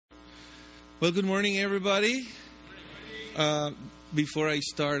Well, good morning, everybody. Before I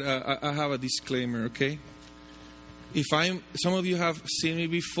start, I have a disclaimer, okay? Some of you have seen me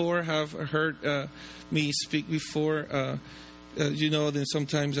before, have heard me speak before. Then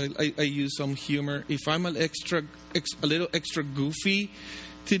sometimes I use some humor. If I'm a little extra goofy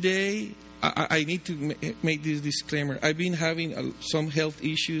today, I need to make this disclaimer. I've been having some health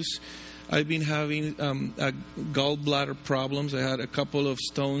issues. I've been having gallbladder problems. I had a couple of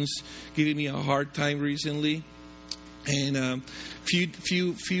stones giving me a hard time recently. And a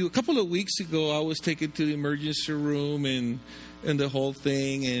couple of weeks ago, I was taken to the emergency room and the whole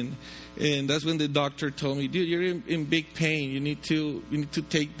thing. And that's when the doctor told me, dude, you're in big pain. You need to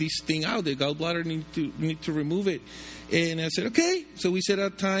take this thing out. The gallbladder need to remove it. And I said, okay. So we set a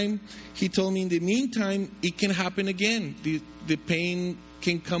time. He told me in the meantime, it can happen again. The pain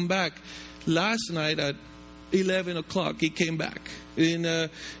can come back. Last night at 11 o'clock, it came back. And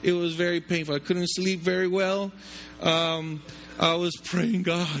it was very painful. I couldn't sleep very well. I was praying,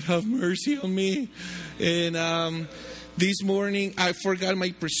 God, have mercy on me. And this morning, I forgot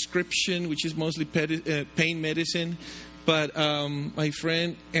my prescription, which is mostly pain medicine. But my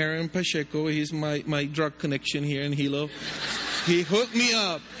friend Aaron Pacheco, he's my drug connection here in Hilo. He hooked me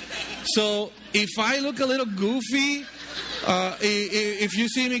up. So if I look a little goofy, if you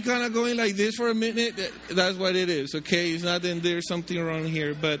see me kind of going like this for a minute, that's what it is, okay? It's not that there's something wrong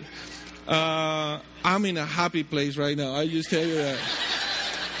here, but I'm in a happy place right now. I just tell you that.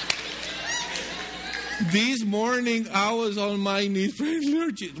 This morning, I was on my knees praying,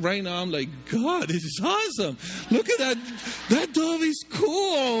 Lord, right now I'm like, God, this is awesome. Look at that. That dove is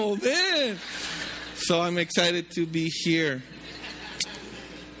cool, man. So I'm excited to be here.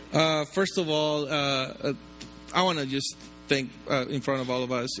 First of all, I want to just thank in front of all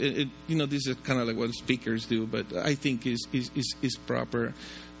of us. This is kind of like what speakers do, but I think is proper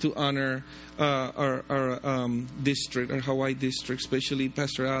to honor our district, our Hawaii district, especially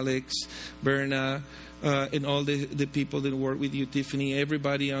Pastor Alex, Berna, and all the people that work with you, Tiffany,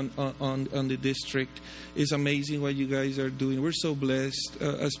 everybody on the district. It's amazing what you guys are doing. We're so blessed.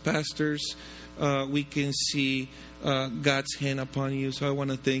 As pastors, we can see God's hand upon you. So I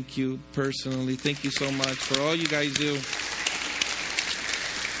want to thank you personally. Thank you so much for all you guys do.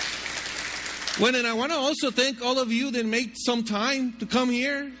 And I want to also thank all of you that make some time to come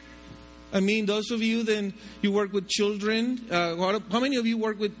here. I mean, those of you that you work with children. How many of you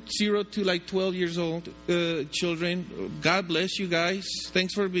work with 0 to like 12 years old children? God bless you guys.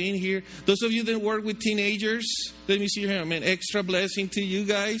 Thanks for being here. Those of you that work with teenagers, let me see your hand. Man, extra blessing to you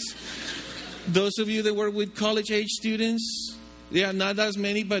guys. Those of you that work with college-age students, yeah, not as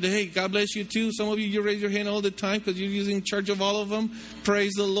many, but hey, God bless you too. Some of you raise your hand all the time because you're in charge of all of them.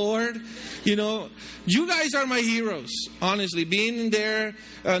 Praise the Lord. You guys are my heroes, honestly. Being there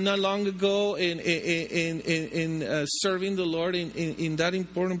not long ago and serving the Lord in that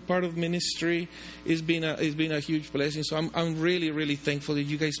important part of ministry has been a huge blessing. So I'm really, really thankful that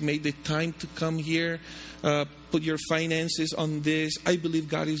you guys made the time to come here. Put your finances on this. I believe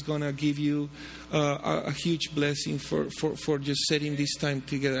God is going to give you a huge blessing for just setting this time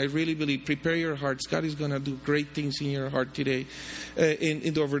together. I really believe. Prepare your hearts. God is going to do great things in your heart today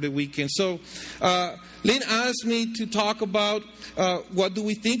and over the weekend. So Lynn asked me to talk about what do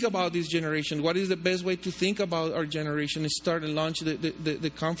we think about this generation? What is the best way to think about our generation and start and launch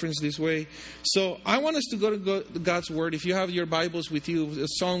the conference this way? So I want us to go to God's Word. If you have your Bibles with you,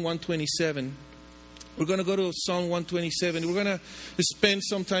 Psalm 127. We're going to go to Psalm 127. We're going to spend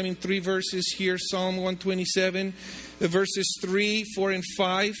some time in 3 verses here. Psalm 127, verses 3, 4, and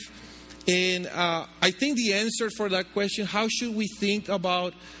 5. And I think the answer for that question, how should we think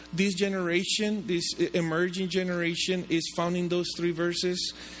about this generation, this emerging generation, is found in those 3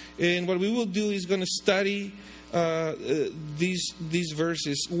 verses. And what we will do is going to study these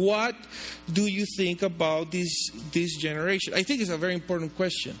verses. What do you think about this generation? I think it's a very important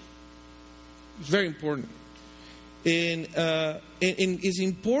question. It's very important. And it's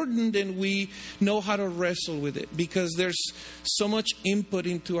important that we know how to wrestle with it, because there's so much input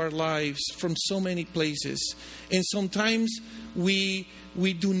into our lives from so many places. And sometimes we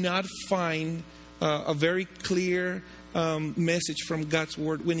do not find a very clear message from God's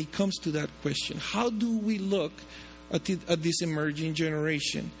Word when it comes to that question. How do we look at this emerging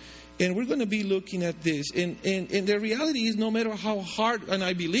generation? And we're going to be looking at this. And the reality is, no matter how hard, and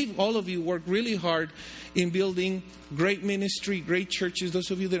I believe all of you work really hard in building great ministry, great churches. Those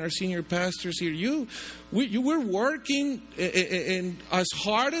of you that are senior pastors here, we're working and as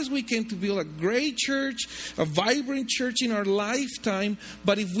hard as we can to build a great church, a vibrant church in our lifetime.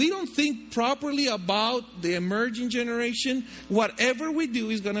 But if we don't think properly about the emerging generation, whatever we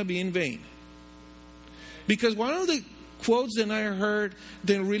do is going to be in vain. Because one of the quotes that I heard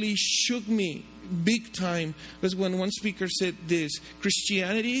that really shook me big time was when one speaker said this: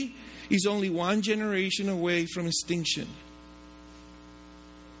 Christianity is only one generation away from extinction.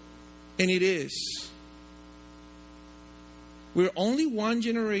 And it is. We're only one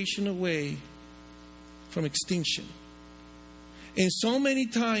generation away from extinction. And so many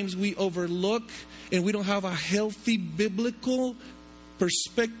times we overlook and we don't have a healthy biblical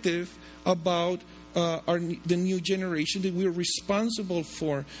perspective about the new generation that we're responsible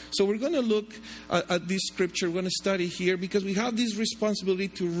for. So we're going to look at this scripture. We're going to study here because we have this responsibility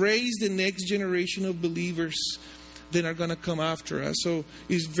to raise the next generation of believers that are going to come after us. So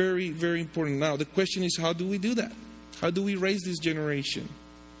it's very, very important. Now, the question is, how do we do that? How do we raise this generation?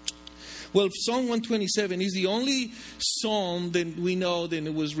 Well, Psalm 127 is the only psalm that we know that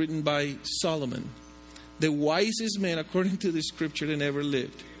it was written by Solomon, the wisest man, according to the scripture, that ever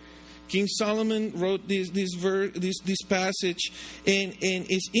lived. King Solomon wrote this passage, and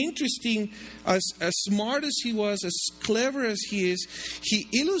it's interesting. As smart as he was, as clever as he is, he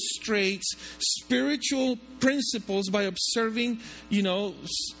illustrates spiritual principles by observing,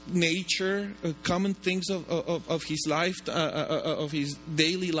 nature, common things of his life, of his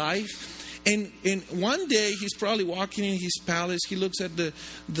daily life. And one day he's probably walking in his palace. He looks at the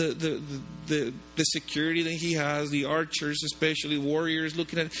security that he has, the archers, especially warriors,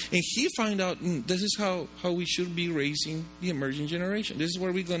 looking at it, and he find out this is how we should be raising the emerging generation. This is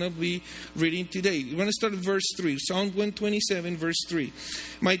what we're going to be reading today. We're going to start at verse 3, Psalm 127, verse 3.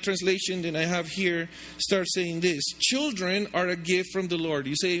 My translation that I have here starts saying this: children are a gift from the Lord.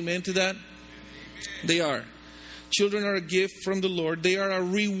 You say amen to that? Amen. They are. Children are a gift from the Lord. They are a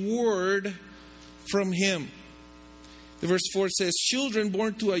reward from Him. The verse 4 says, children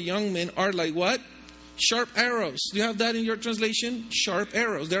born to a young man are like what? Sharp arrows. Do you have that in your translation? Sharp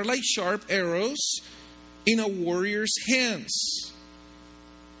arrows. They're like sharp arrows in a warrior's hands.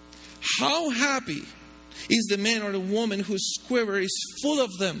 How happy is the man or the woman whose quiver is full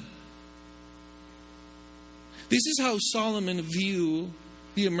of them? This is how Solomon viewed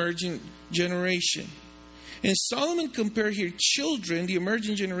the emerging generation. And Solomon compared here children, the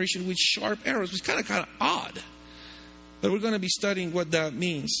emerging generation, with sharp arrows, which is kind of odd. But we're going to be studying what that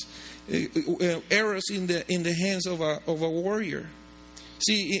means. Arrows in the hands of a warrior.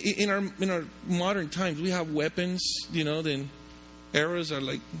 See, in our modern times, we have weapons, then arrows are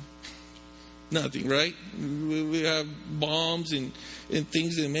like nothing, right? We have bombs and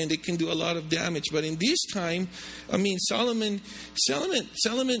things that, man, they can do a lot of damage. But in this time, Solomon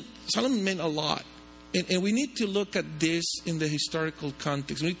meant a lot. And we need to look at this in the historical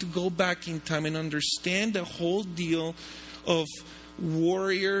context. We need to go back in time and understand the whole deal of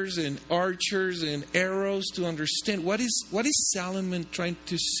warriors and archers and arrows to understand what is Solomon trying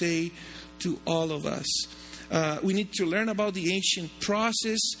to say to all of us. We need to learn about the ancient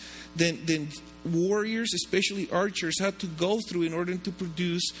process that warriors, especially archers, had to go through in order to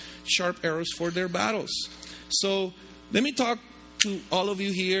produce sharp arrows for their battles. So let me talk to all of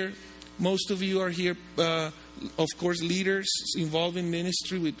you here. Most of you are here, of course, leaders involved in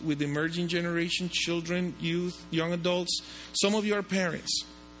ministry with the emerging generation, children, youth, young adults. Some of you are parents.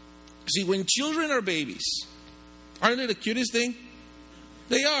 See, when children are babies, aren't they the cutest thing?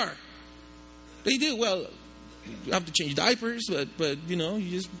 They are. They do. Well, you have to change diapers, but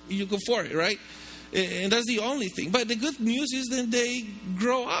you go for it, right? And that's the only thing. But the good news is that they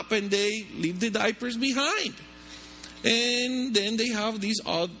grow up and they leave the diapers behind. And then they have these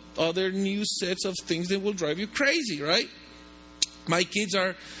other new sets of things that will drive you crazy, right? My kids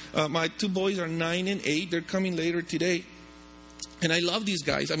my two boys are 9 and 8. They're coming later today. And I love these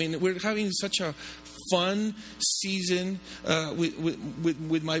guys. We're having such a fun season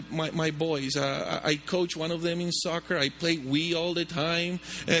with my boys. I coach one of them in soccer. I play Wii all the time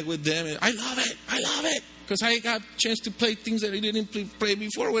with them. And I love it. Because I got a chance to play things that I didn't play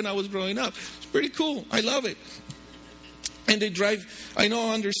before when I was growing up. It's pretty cool. I love it. And they drive, I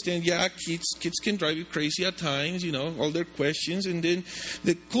understand, kids can drive you crazy at times, all their questions. And then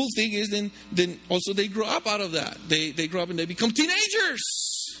the cool thing is then also they grow up out of that. They grow up and they become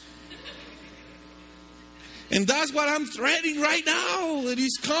teenagers. And that's what I'm threading right now. It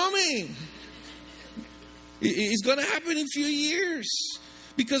is coming. It's going to happen in a few years.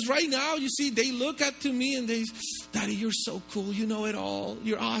 Because right now, you see, they look up to me and they say, Daddy, you're so cool. You know it all.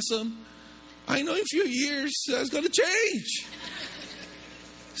 You're awesome. I know in a few years that's going to change.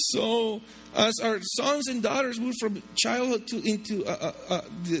 So as our sons and daughters move from childhood into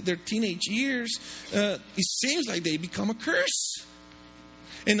their teenage years, it seems like they become a curse.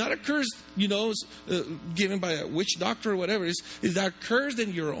 And not a curse, given by a witch doctor or whatever. Is that curse that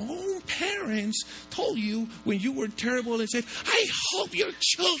your own parents told you when you were terrible and said, I hope your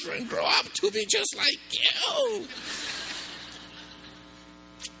children grow up to be just like you.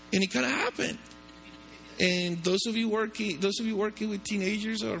 And it kind of happened. And those of you working with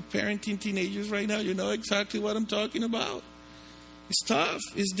teenagers or parenting teenagers right now, you know exactly what I'm talking about. It's tough.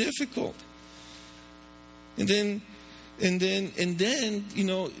 It's difficult. And then, you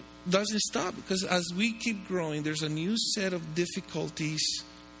know, doesn't stop, because as we keep growing, there's a new set of difficulties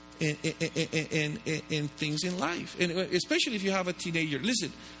and things in life. And especially if you have a teenager.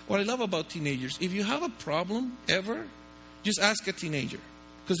 Listen, what I love about teenagers, if you have a problem ever, just ask a teenager,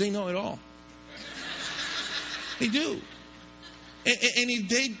 because they know it all. They do. And if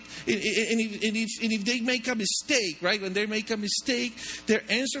they make a mistake, right? When they make a mistake, their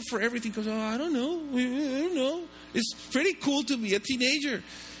answer for everything goes, I don't know. It's pretty cool to be a teenager.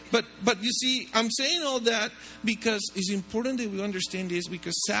 But you see, I'm saying all that because it's important that we understand this,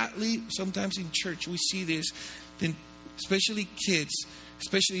 because sadly, sometimes in church we see this, then especially kids,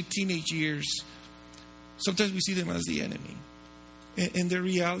 especially teenage years, sometimes we see them as the enemy. And the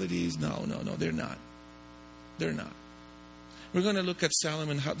reality is, no, they're not. They're not. We're going to look at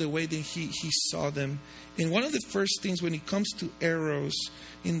Solomon, how the way that he saw them. And one of the first things when it comes to arrows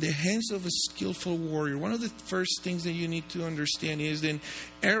in the hands of a skillful warrior, one of the first things that you need to understand is that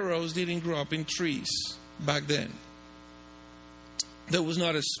arrows didn't grow up in trees back then. There was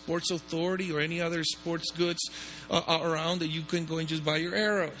not a sports authority or any other sports goods around that you can go and just buy your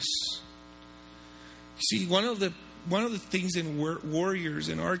arrows. See, one of the things that warriors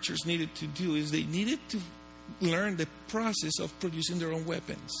and archers needed to do is they needed to learn the process of producing their own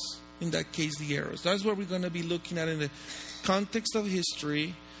weapons. In that case, the arrows. That's what we're going to be looking at in the context of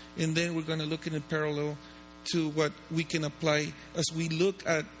history, and then we're going to look in a parallel to what we can apply as we look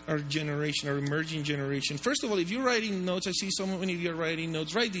at our generation, our emerging generation. First of all, if you're writing notes, I see so many of you are writing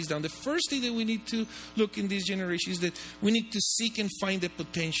notes, write these down. The first thing that we need to look in this generation is that we need to seek and find the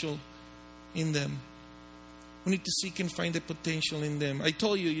potential in them. We need to seek and find the potential in them. I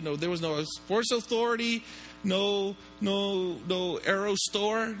told you, there was no sports authority, no arrow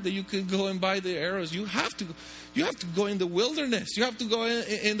store that you could go and buy the arrows. You have to go in the wilderness. You have to go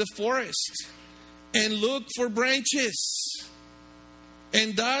in the forest and look for branches.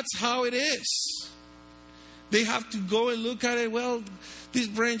 And that's how it is. They have to go and look at it. Well, this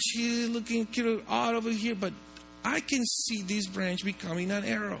branch here is looking kind of odd over here, but I can see this branch becoming an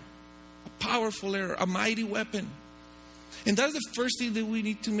arrow. Powerful arrow, a mighty weapon. And that's the first thing that we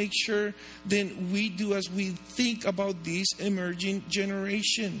need to make sure then we do as we think about this emerging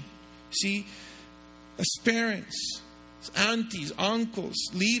generation. See, as parents, as aunties, uncles,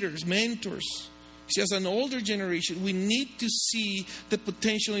 leaders, mentors. See, as an older generation, we need to see the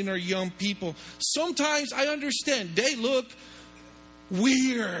potential in our young people. Sometimes I understand they look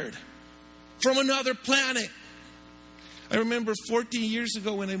weird, from another planet. I remember 14 years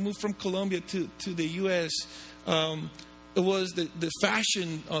ago when I moved from Colombia to the U.S., it was the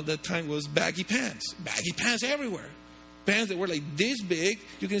fashion of that time was baggy pants. Baggy pants everywhere. Pants that were like this big.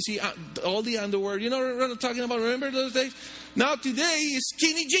 You can see all the underwear. You know what I'm talking about? Remember those days? Now today is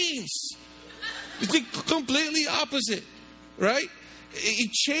skinny jeans. It's the completely opposite, right?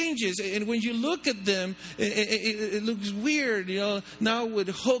 It changes, and when you look at them, it looks weird, now with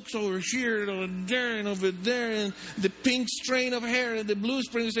hooks over here, over there, and over there, and the pink strain of hair, and the blue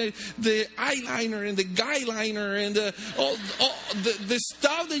strain, the eyeliner, and the guy liner, and all the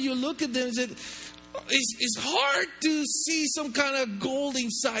stuff that you look at them, it's hard to see some kind of gold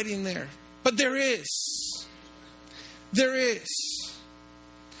inside in there. But there is. There is.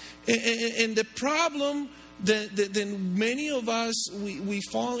 And the problem that many of us we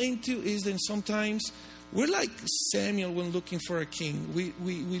fall into is that sometimes we're like Samuel when looking for a king.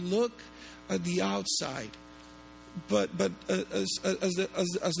 We look at the outside, but as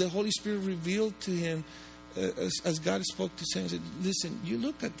the Holy Spirit revealed to him, as God spoke to Samuel, said, "Listen, you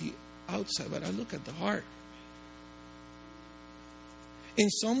look at the outside, but I look at the heart."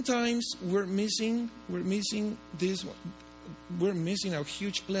 And sometimes we're missing this one. We're missing a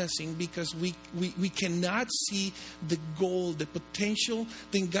huge blessing because we cannot see the goal, the potential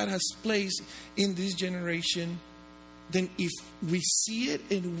that God has placed in this generation. Then if we see it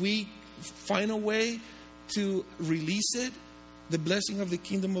and we find a way to release it, the blessing of the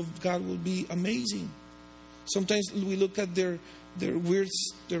kingdom of God will be amazing. Sometimes we look at their weird,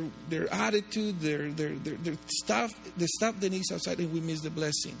 their attitude, their stuff, the stuff that is outside, and we miss the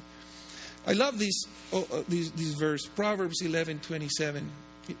blessing. I love this verse, Proverbs 11:27.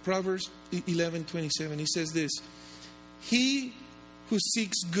 Proverbs 11:27. He says this: "He who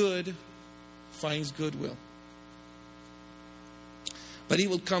seeks good finds goodwill, but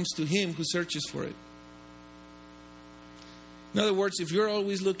evil comes to him who searches for it. In other words, if you're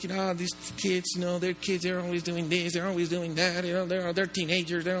always looking, these kids, they're always doing this, they're always doing that, they're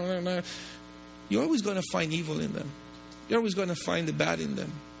teenagers, you're always going to find evil in them. You're always going to find the bad in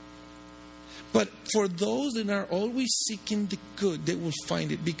them. But for those that are always seeking the good, they will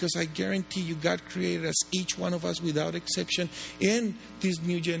find it, because I guarantee you, God created us, each one of us without exception, in this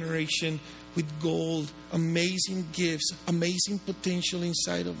new generation with gold, amazing gifts, amazing potential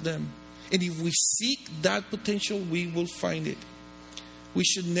inside of them. And if we seek that potential, we will find it. We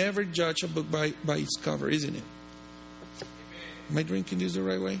should never judge a book by its cover, isn't it? Am I drinking this the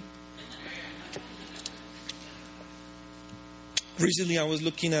right way? Recently, I was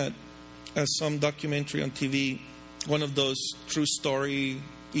looking at some documentary on TV, one of those true story,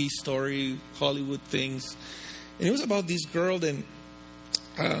 e-story, Hollywood things. And it was about this girl, and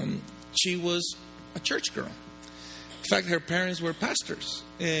she was a church girl. In fact, her parents were pastors,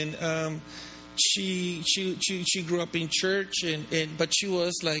 and she grew up in church, but she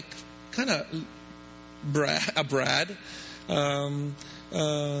was like kind of a brat.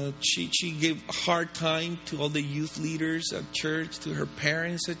 She gave a hard time to all the youth leaders at church, to her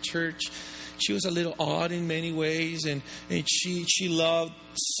parents at church. She was a little odd in many ways, and she loved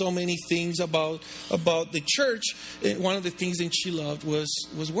so many things about the church. And one of the things that she loved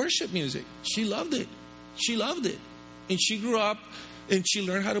was worship music. She loved it. And she grew up and she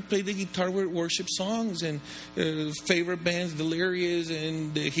learned how to play the guitar with worship songs and favorite bands, Delirious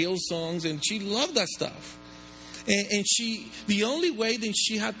and the Hillsongs, and she loved that stuff. And the only way that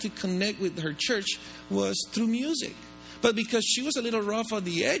she had to connect with her church was through music. But because she was a little rough on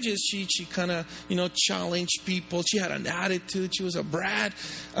the edges, she kind of, challenged people. She had an attitude. She was a brat.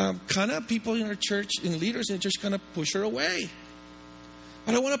 Kind of people in her church, and leaders in the church, kind of push her away.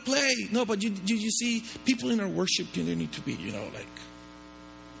 I don't want to play. No, but you see, people in our worship team, they need to be, like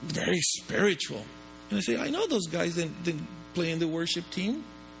very spiritual. And I say, I know those guys that play in the worship team.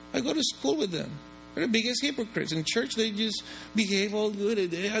 I go to school with them. They're the biggest hypocrites. In church, they just behave all good.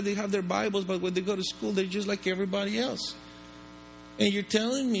 They have their Bibles, but when they go to school, they're just like everybody else. And you're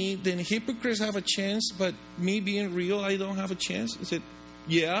telling me that hypocrites have a chance, but me being real, I don't have a chance? I said,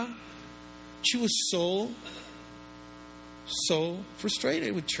 yeah. She was so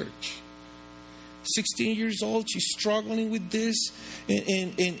frustrated with church. 16 years old, she's struggling with this,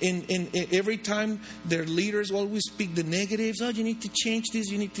 and every time their leaders always speak the negatives. You need to change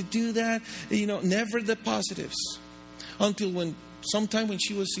this, you need to do that, never the positives. Until sometime when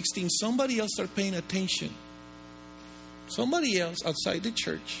she was 16, somebody else started paying attention. Somebody else outside the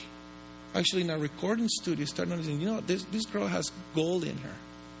church, actually in a recording studio, started noticing, this girl has gold in her.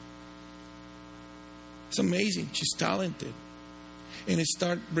 It's amazing. She's talented. And it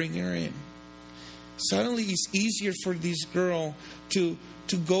started bringing her in. Suddenly, it's easier for this girl to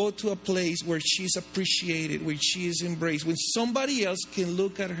go to a place where she's appreciated, where she is embraced. When somebody else can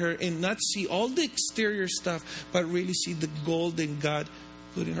look at her and not see all the exterior stuff, but really see the gold that God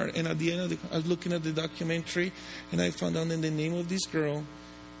put in her. And at the end I was looking at the documentary, and I found out that the name of this girl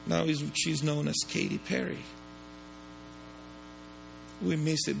now she's known as Katy Perry. We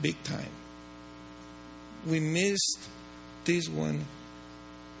missed it big time. We missed this one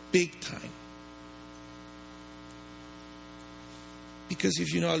big time. Because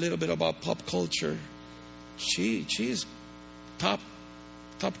if you know a little bit about pop culture, she is top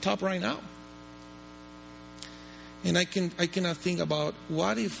right now. And I cannot think about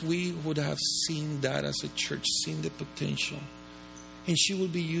what if we would have seen that as a church, seen the potential. And she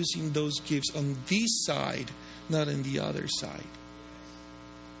would be using those gifts on this side, not on the other side.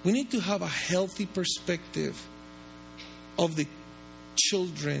 We need to have a healthy perspective of the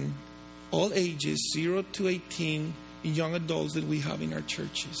children, all ages, 0 to 18, young adults that we have in our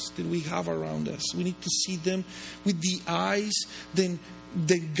churches, that we have around us. We need to see them with the eyes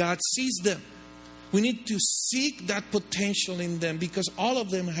that God sees them. We need to seek that potential in them, because all of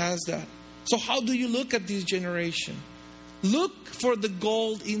them has that. So how do you look at this generation? Look for the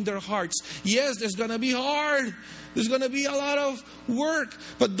gold in their hearts. Yes, there's going to be hard. There's going to be a lot of work.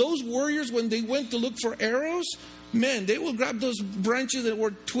 But those warriors, when they went to look for arrows, man, they will grab those branches that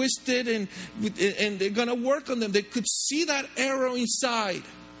were twisted and they're going to work on them. They could see that arrow inside.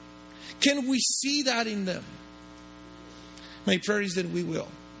 Can we see that in them? My prayer is that we will.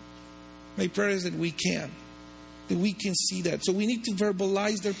 My prayer is that we can. That we can see that. So we need to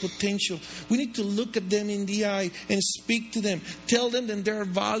verbalize their potential. We need to look at them in the eye and speak to them. Tell them that they're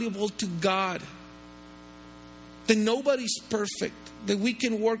valuable to God. That nobody's perfect. That we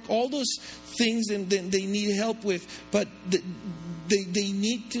can work all those things that they need help with. But they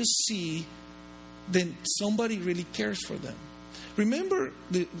need to see that somebody really cares for them. Remember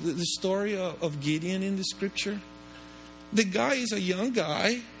the story of Gideon in the scripture? The guy is a young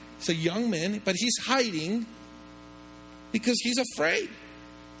guy. He's a young man, but he's hiding because he's afraid.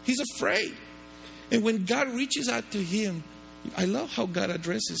 He's afraid. And when God reaches out to him, I love how God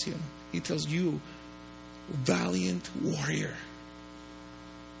addresses him. He tells you, valiant warrior.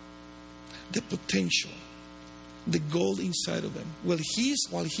 The potential, the gold inside of him. While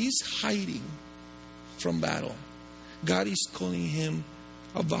he's hiding from battle, God is calling him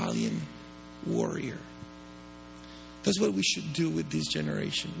a valiant warrior. That's what we should do with this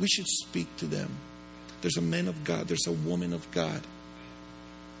generation. We should speak to them. There's a man of God. There's a woman of God.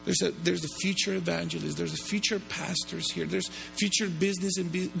 There's a future evangelist. There's a future pastors here. There's future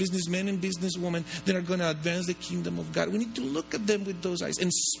businessmen and businesswomen that are going to advance the kingdom of God. We need to look at them with those eyes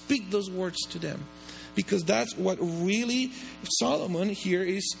and speak those words to them, because that's what really Solomon here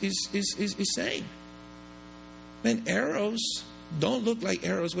is saying. Man, arrows don't look like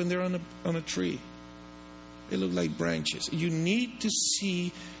arrows when they're on a tree. They look like branches. You need to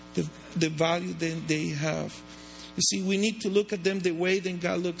see the value that they have. You see, we need to look at them the way that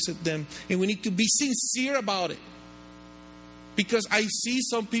God looks at them. And we need to be sincere about it. Because I see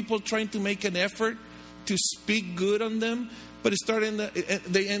some people trying to make an effort to speak good on them, but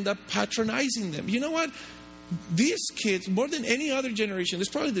they end up patronizing them. You know what? These kids, more than any other generation, it's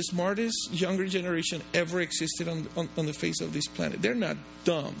probably the smartest younger generation ever existed on the face of this planet. They're not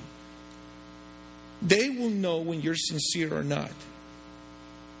dumb. They will know when you're sincere or not.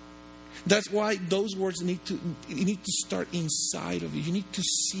 That's why those words need to start inside of you. You need to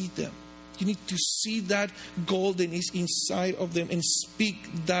see them. You need to see that gold that is inside of them and speak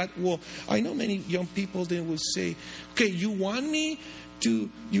that well. I know many young people, they will say, okay, you want me to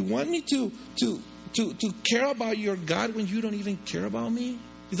care about your God when you don't even care about me?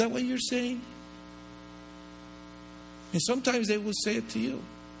 Is that what you're saying? And sometimes they will say it to you.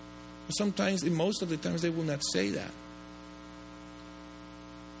 Sometimes, and most of the times, they will not say that.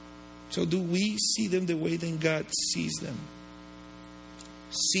 So do we see them the way that God sees them?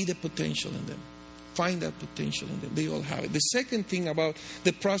 See the potential in them. Find that potential in them. They all have it. The second thing about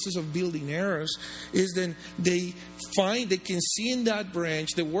the process of building arrows is then they can see in that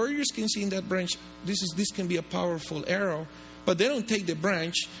branch, the warriors can see in that branch, this can be a powerful arrow, but they don't take the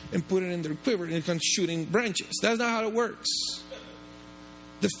branch and put it in their quiver and come shooting branches. That's not how it works.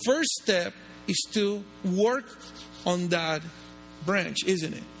 The first step is to work on that branch,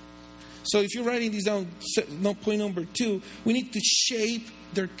 isn't it? So if you're writing these down, point number 2, we need to shape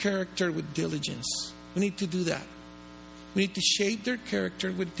their character with diligence. We need to do that. We need to shape their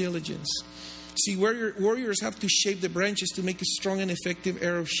character with diligence. See, warriors have to shape the branches to make a strong and effective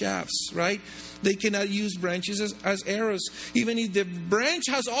arrow shafts, right? They cannot use branches as arrows. Even if the branch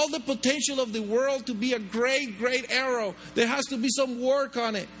has all the potential of the world to be a great, great arrow, there has to be some work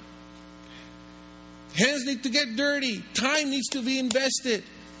on it. Hands need to get dirty. Time needs to be invested.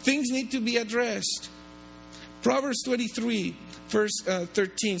 Things need to be addressed. Proverbs 23, verse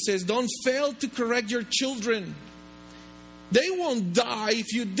 13 says, don't fail to correct your children. They won't die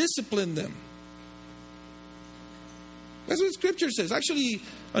if you discipline them. That's what Scripture says. Actually,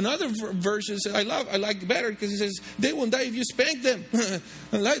 another version says, I like better, because it says, they won't die if you spank them.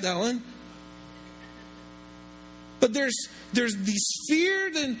 I like that one. But there's this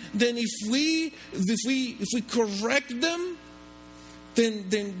fear then if we correct them,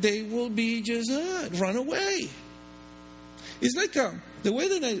 then they will be just run away. It's like the way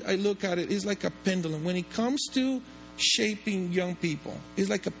that I look at it is like a pendulum. When it comes to shaping young people, it's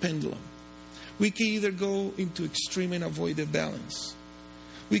like a pendulum. We can either go into extreme and avoid the balance.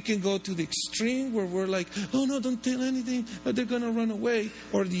 We can go to the extreme where we're like, oh no, don't tell anything, they're going to run away.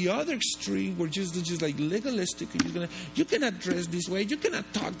 Or the other extreme, we're just like legalistic. You cannot dress this way, you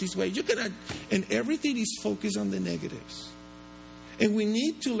cannot talk this way, and everything is focused on the negatives. And we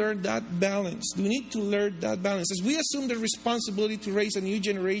need to learn that balance. We need to learn that balance. As we assume the responsibility to raise a new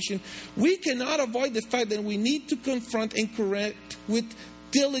generation, we cannot avoid the fact that we need to confront and correct with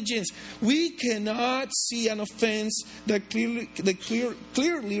diligence. We cannot see an offense that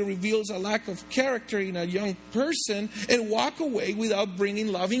clearly reveals a lack of character in a young person and walk away without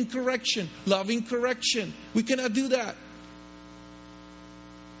bringing loving correction. Loving correction. We cannot do that.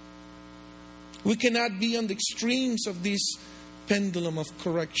 We cannot be on the extremes of this pendulum of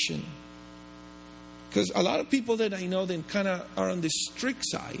correction. Because a lot of people that I know then kind of are on the strict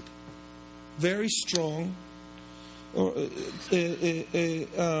side, very strong. Or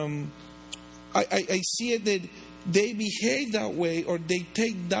I see it that they behave that way, or they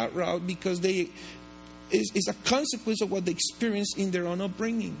take that route because it's a consequence of what they experience in their own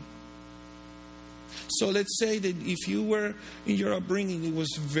upbringing. So let's say that if you were in your upbringing, it was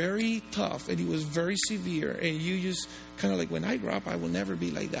very tough and it was very severe, and you just kind of like, when I grow up, I will never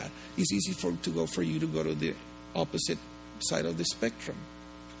be like that. It's easy for you to go to the opposite side of the spectrum.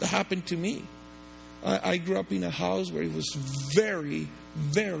 That happened to me. I grew up in a house where it was very,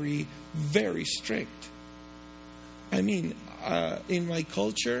 very, very strict. I mean, in my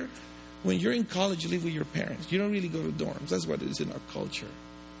culture, when you're in college, you live with your parents. You don't really go to dorms. That's what it is in our culture.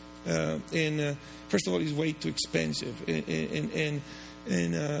 And first of all, it's way too expensive. And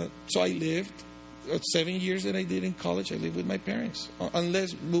so I lived 7 years that I did in college. I lived with my parents,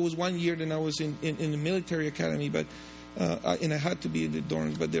 unless it was 1 year that I was in the military academy, but and I had to be in the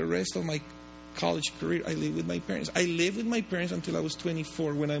dorms. But the rest of my college career, I lived with my parents. I lived with my parents until I was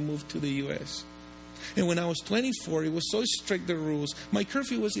 24 when I moved to the U.S. And when I was 24, it was so strict, the rules. My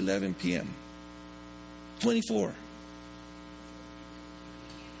curfew was 11 p.m. 24.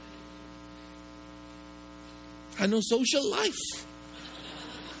 I had no social life.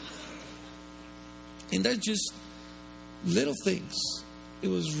 And that's just little things. It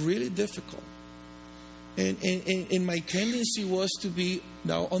was really difficult. And my tendency was to be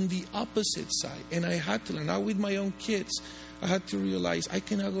now on the opposite side. And I had to learn. Now with my own kids, I had to realize I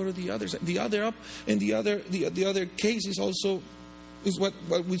cannot go to the other side. The other up, and the other case is also is what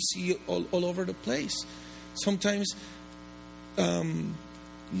we see all over the place. Sometimes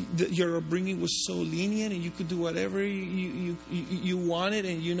your upbringing was so lenient, and you could do whatever you wanted,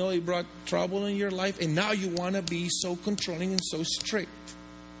 and you know it brought trouble in your life, and now you want to be so controlling and so strict.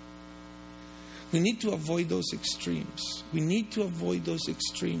 We need to avoid those extremes. We need to avoid those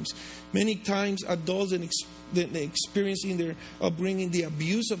extremes. Many times adults experiencing their upbringing the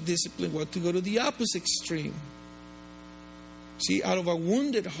abuse of discipline want to go to the opposite extreme. See, out of a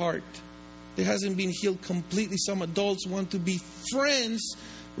wounded heart that hasn't been healed completely, some adults want to be friends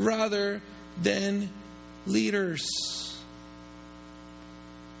rather than leaders.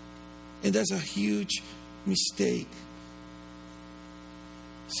 And that's a huge mistake.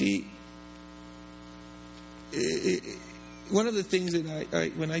 See, one of the things that I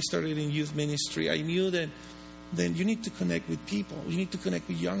when I started in youth ministry, I knew that then you need to connect with people. You need to connect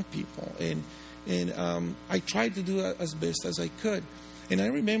with young people. And I tried to do that as best as I could. And I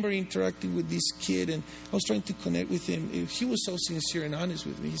remember interacting with this kid, and I was trying to connect with him. He was so sincere and honest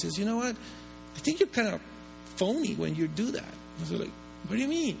with me. He says, "You know what? I think you're kind of phony when you do that." I was like, "What do you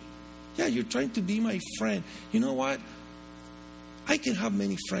mean?" "Yeah, you're trying to be my friend. You know what? I can have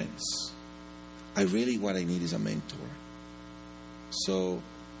many friends. What I need is a mentor." So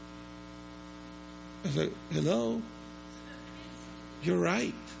I was like, "Hello, you're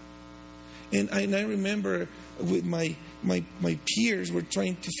right." And I remember with my peers were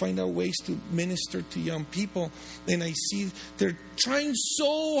trying to find out ways to minister to young people, and I see they're trying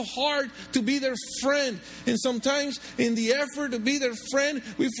so hard to be their friend, and sometimes in the effort to be their friend,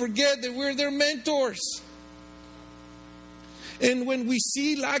 we forget that we're their mentors. And when we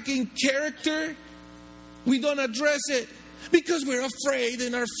see lacking character, we don't address it because we're afraid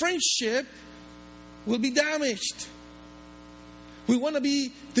and our friendship will be damaged. We want to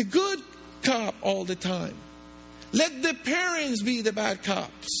be the good cop all the time. Let the parents be the bad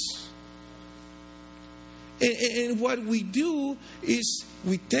cops. And what we do is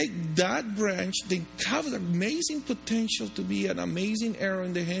we take that branch that has amazing potential to be an amazing arrow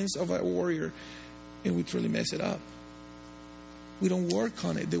in the hands of a warrior, and we truly mess it up. We don't work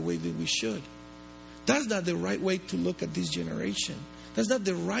on it the way that we should. That's not the right way to look at this generation. That's not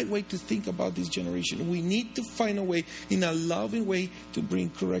the right way to think about this generation. We need to find a way, in a loving way, to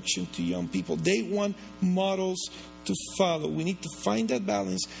bring correction to young people. They want models to follow. We need to find that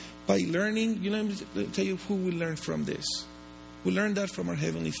balance by learning. Let me tell you who we learn from this. We learn that from our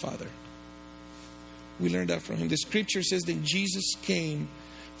Heavenly Father. We learn that from Him. The Scripture says that Jesus came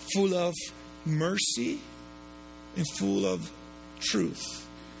full of mercy and full of truth.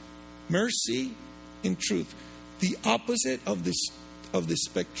 Mercy and truth. The opposite of the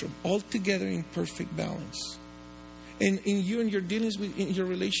spectrum. Altogether in perfect balance. And in your dealings with, in your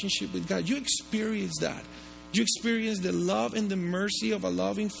relationship with God, you experience that. You experience the love and the mercy of a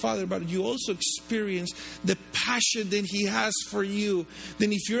loving Father, but you also experience the passion that He has for you.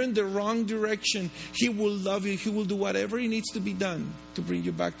 Then if you're in the wrong direction, He will love you. He will do whatever He needs to be done to bring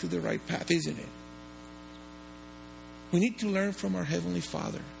you back to the right path, isn't it? We need to learn from our Heavenly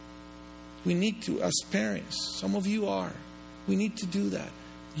Father. We need to, as parents, some of you are, we need to do that.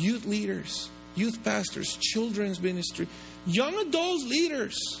 Youth leaders, youth pastors, children's ministry, young adults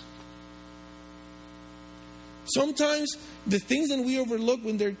leaders. Sometimes the things that we overlook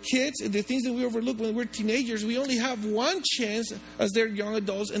when they're kids and the things that we overlook when we're teenagers, we only have one chance as they're young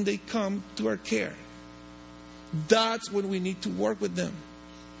adults and they come to our care. That's when we need to work with them.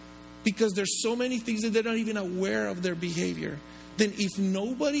 Because there's so many things that they're not even aware of their behavior. Then if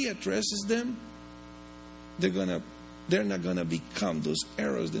nobody addresses them, they're not going to become those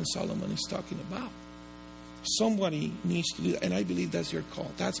arrows that Solomon is talking about. Somebody needs to do that. And I believe that's your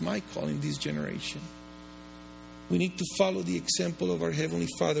call. That's my call in this generation. We need to follow the example of our Heavenly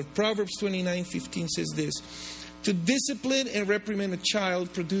Father. Proverbs 29:15 says this: to discipline and reprimand a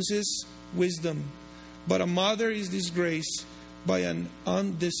child produces wisdom, but a mother is disgraced by an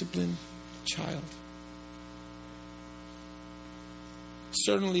undisciplined child.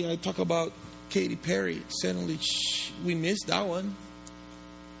 Certainly, I talk about Katy Perry. Certainly, we missed that one.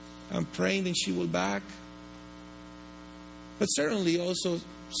 I'm praying that she will back. But certainly also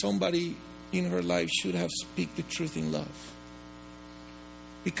somebody in her life should have speak the truth in love.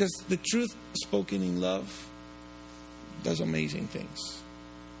 Because the truth spoken in love does amazing things.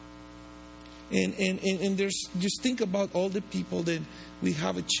 And there's, just think about all the people that we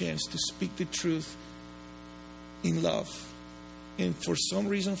have a chance to speak the truth in love. And for some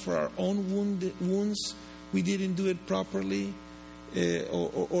reason, for our own wounds, we didn't do it properly.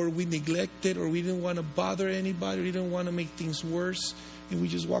 Or we neglected, or we didn't want to bother anybody, we didn't want to make things worse, and we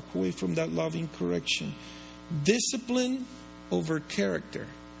just walk away from that loving correction. Discipline over character,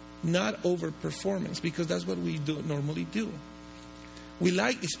 not over performance, because that's what we normally do. We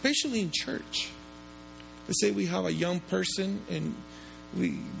like, especially in church, let's say we have a young person and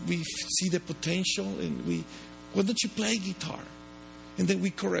we see the potential, and why don't you play guitar? And then we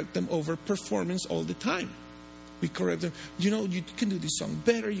correct them over performance all the time. We correct them. You can do this song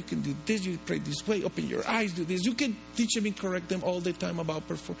better. You can do this. You pray this way. Open your eyes. Do this. You can teach them and correct them all the time about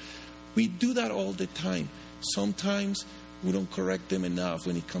performance. We do that all the time. Sometimes we don't correct them enough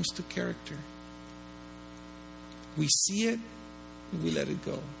when it comes to character. We see it and we let it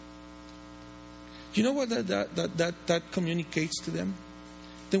go. You know what that communicates to them?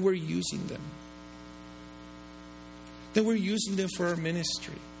 That we're using them. That we're using them for our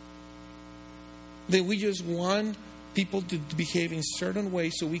ministry. That we just want people to behave in certain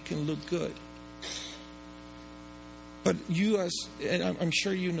ways so we can look good. But and I'm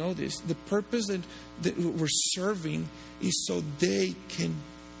sure you know this, the purpose that we're serving is so they can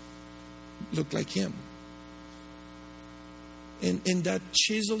look like Him. And that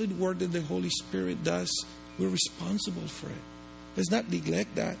chiseled work that the Holy Spirit does, we're responsible for it. Let's not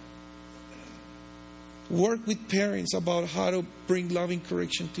neglect that. Work with parents about how to bring loving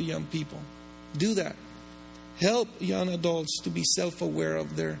correction to young people. Do that. Help young adults to be self-aware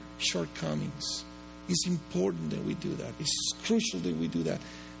of their shortcomings. It's important that we do that. It's crucial that we do that.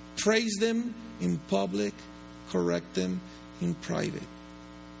 Praise them in public, correct them in private.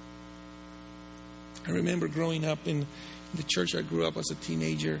 I remember growing up in the church I grew up as a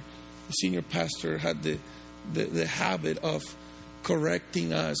teenager. The senior pastor had the habit of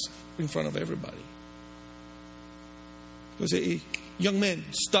correcting us in front of everybody. He would say, "Hey, young men,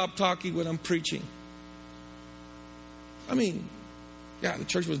 stop talking when I'm preaching." I mean, yeah, the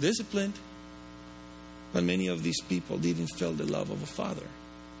church was disciplined, but many of these people didn't feel the love of a father.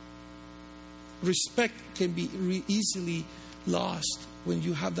 Respect can be easily lost when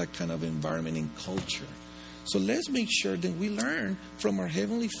you have that kind of environment and culture. So let's make sure that we learn from our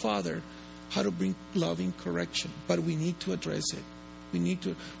Heavenly Father how to bring loving correction. But we need to address it.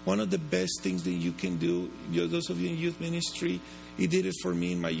 One of the best things that you can do, those of you in youth ministry, He did it for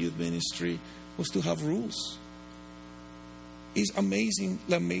me in my youth ministry, was to have rules. It's amazing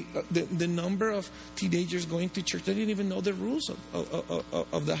the number of teenagers going to church. They didn't even know the rules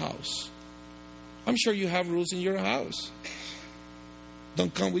of the house. I'm sure you have rules in your house.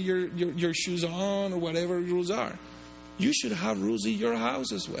 Don't come with your shoes on or whatever rules are. You should have rules in your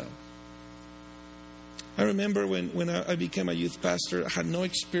house as well. I remember when I became a youth pastor, I had no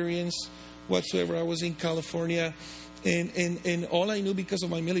experience whatsoever. I was in California, and all I knew because of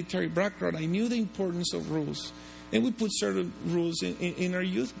my military background, I knew the importance of rules. And we put certain rules in our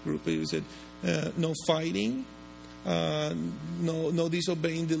youth group. It was no fighting, no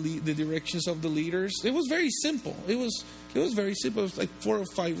disobeying the directions of the leaders. It was very simple. It was very simple. It was like 4 or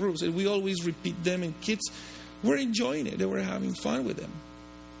 5 rules, and we always repeat them. And kids were enjoying it. They were having fun with them.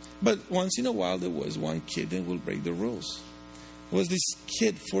 But once in a while, there was one kid that would break the rules. It was this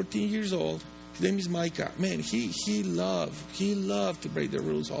kid, 14 years old. His name is Micah. Man, he loved to break the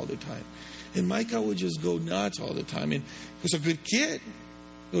rules all the time. And Micah would just go nuts all the time. And he was a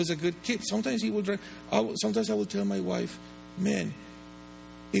good kid. Sometimes he would drive. Sometimes I would tell my wife, man,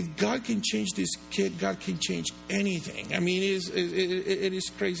 if God can change this kid, God can change anything. I mean, it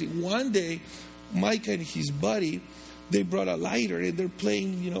is crazy. One day, Mike and his buddy, they brought a lighter and they're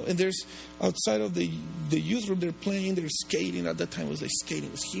playing, and there's outside of the youth room, they're playing, they're skating. At that time,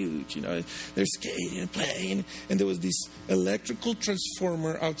 skating was huge, They're skating and playing. And there was this electrical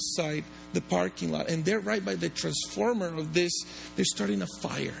transformer outside the parking lot. And they're right by the transformer of this, they're starting a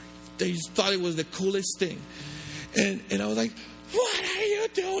fire. They thought it was the coolest thing. And I was like, what are you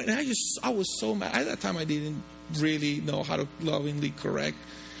doing? And I was so mad. At that time, I didn't really know how to lovingly correct.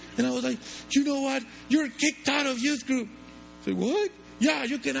 And I was like, you know what? You're kicked out of youth group. I said, what? Yeah,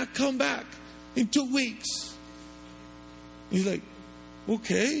 you cannot come back in 2 weeks. He's like,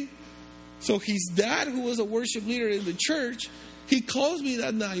 okay. So his dad, who was a worship leader in the church, he calls me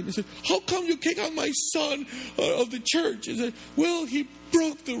that night and said, how come you kick out my son of the church? I said, well, he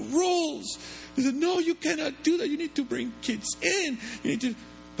broke the rules. He said, no, you cannot do that. You need to bring kids in.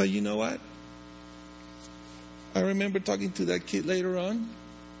 But you know what? I remember talking to that kid later on.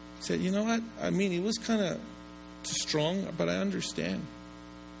 He said, you know what? I mean, it was kind of strong, but I understand.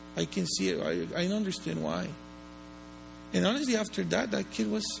 I can see it. I understand why. And honestly, after that, that kid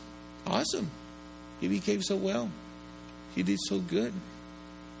was awesome. He became so well. He did so good.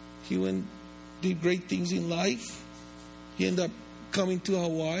 He did great things in life. He ended up coming to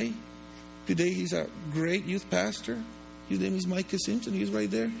Hawaii. Today, he's a great youth pastor. His name is Micah Simpson. He's right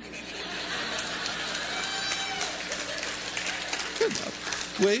there. Good job.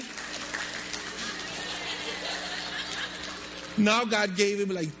 Wait. Now God gave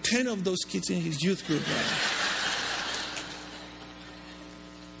him like 10 of those kids in his youth group now.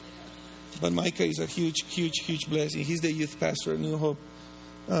 But Micah is a huge, huge, huge blessing. He's the youth pastor at New Hope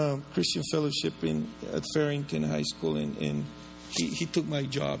Christian Fellowship at Farrington High School. And he took my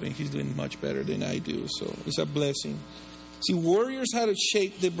job, and he's doing much better than I do. So it's a blessing. See, warriors had to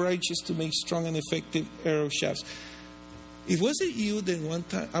shape the branches to make strong and effective arrow shafts. If it wasn't you, then one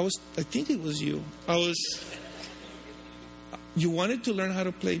time, I think it was you. You wanted to learn how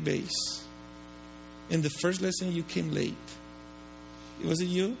to play bass. And the first lesson, you came late. Was it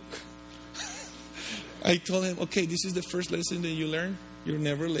you? I told him, okay, this is the first lesson that you learn. You're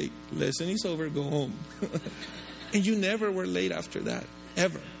never late. Lesson is over, go home. And you never were late after that,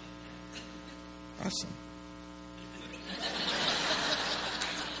 ever. Awesome.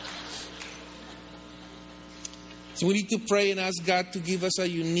 So we need to pray and ask God to give us a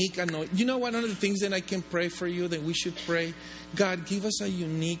unique anointing. You know what? One of the things that I can pray for you, that we should pray, God, give us a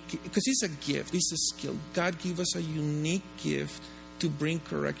unique, because it's a gift, it's a skill. God, give us a unique gift to bring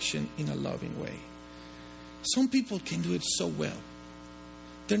correction in a loving way. Some people can do it so well.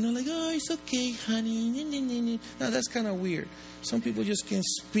 They're not like, oh, it's okay, honey. No, that's kind of weird. Some people just can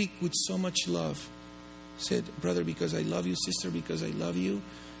speak with so much love. Said, brother, because I love you, sister, because I love you,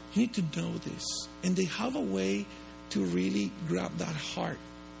 you need to know this. And they have a way to really grab that heart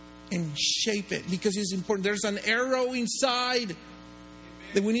and shape it, because it's important. There's an arrow inside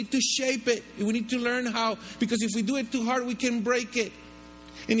that we need to shape it. We need to learn how, because if we do it too hard, we can break it.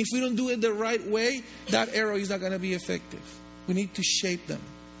 And if we don't do it the right way, that arrow is not going to be effective. We need to shape them.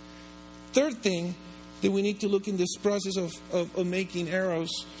 Third thing that we need to look in this process of making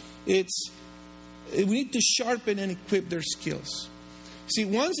arrows, we need to sharpen and equip their skills. See,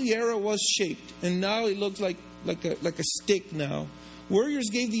 once the arrow was shaped, and now it looks like a stick now, warriors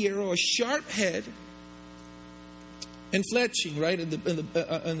gave the arrow a sharp head and fletching, right, in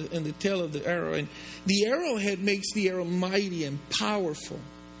the tail of the arrow. And the arrowhead makes the arrow mighty and powerful.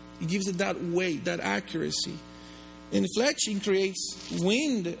 It gives it that weight, that accuracy. And fletching creates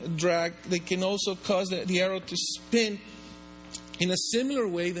wind drag that can also cause the arrow to spin in a similar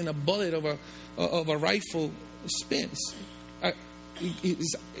way than a bullet of a rifle spins. It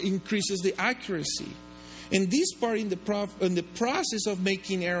increases the accuracy. And this part in the process of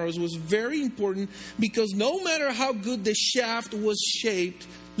making arrows was very important, because no matter how good the shaft was shaped,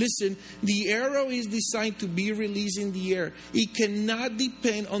 listen, the arrow is designed to be released in the air. It cannot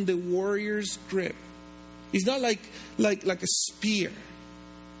depend on the warrior's grip. It's not like a spear.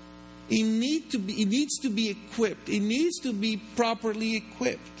 It needs to be equipped. It needs to be properly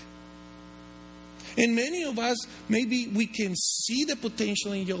equipped. And many of us, maybe we can see the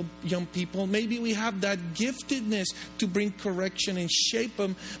potential in young people. Maybe we have that giftedness to bring correction and shape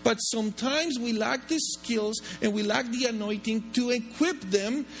them. But sometimes we lack the skills and we lack the anointing to equip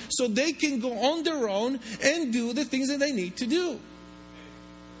them so they can go on their own and do the things that they need to do.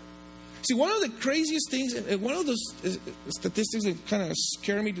 See, one of the craziest things, and one of those statistics that kind of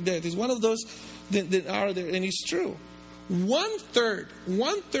scare me to death, is one of those that are there, and it's true. One third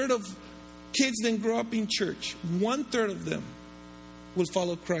of kids that grow up in church, 1/3 of them will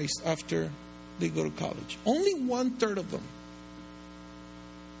follow Christ after they go to college. Only 1/3 of them.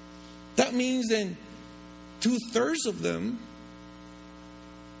 That means then 2/3 of them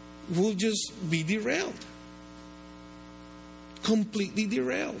will just be derailed. Completely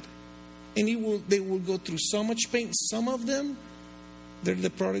derailed. And they will go through so much pain. Some of them, they're the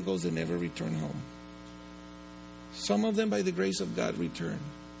prodigals that never return home. Some of them, by the grace of God, return.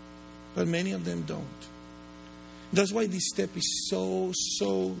 But many of them don't. That's why this step is so,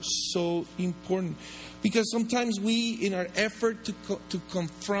 so, so important. Because sometimes we, in our effort to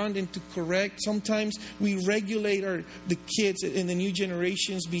confront and to correct, sometimes we regulate the kids and the new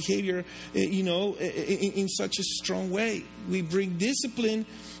generation's behavior, in such a strong way. We bring discipline,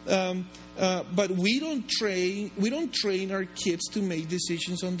 but we don't train our kids to make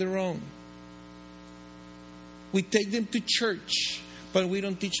decisions on their own. We take them to church, but we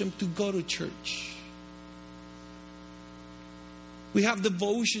don't teach them to go to church. We have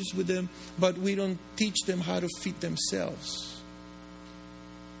devotions with them, but we don't teach them how to feed themselves.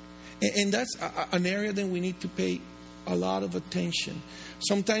 And that's an area that we need to pay a lot of attention.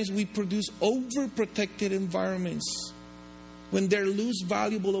 Sometimes we produce overprotected environments when they lose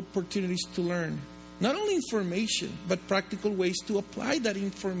valuable opportunities to learn. Not only information, but practical ways to apply that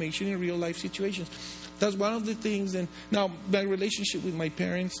information in real life situations. That's one of the things. And now, my relationship with my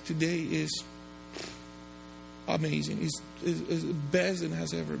parents today is amazing. It's the best it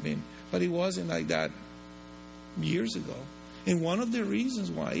has ever been. But it wasn't like that years ago. And one of the reasons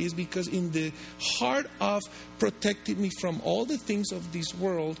why is because in the heart of protecting me from all the things of this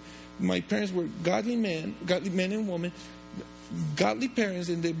world, my parents were godly men and women, godly parents,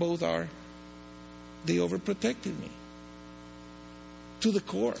 and they both are. They overprotected me to the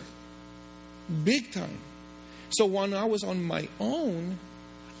core, big time. So when I was on my own,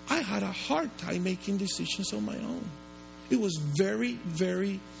 I had a hard time making decisions on my own. It was very,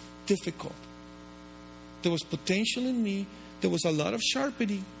 very difficult. There was potential in me. There was a lot of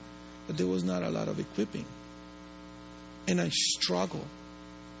sharpening, but there was not a lot of equipping. And I struggled.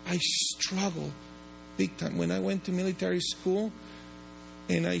 Big time. When I went to military school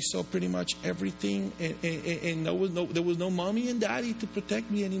and I saw pretty much everything, and there was no mommy and daddy to protect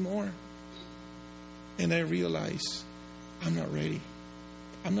me anymore. And I realized I'm not ready.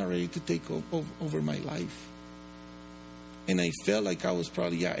 I'm not ready to take over my life. And I felt like I was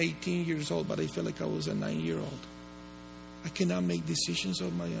probably 18 years old, but I felt like I was a 9-year-old. I cannot make decisions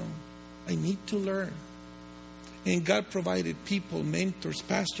on my own. I need to learn. And God provided people, mentors,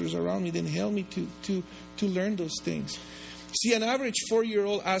 pastors around me that helped me to learn those things. See, an average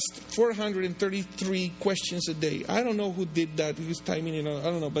 4-year-old asked 433 questions a day. I don't know who did that. He was timing it. I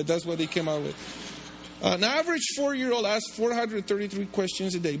don't know, but that's what they came out with. An average 4-year-old asked 433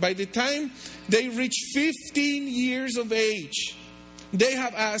 questions a day. By the time they reach 15 years of age, they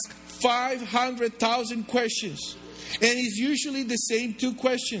have asked 500,000 questions. And it's usually the same 2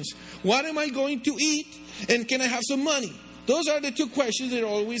 questions. What am I going to eat? And can I have some money? Those are the 2 questions they're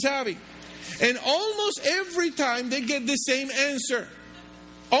always having. And almost every time they get the same answer.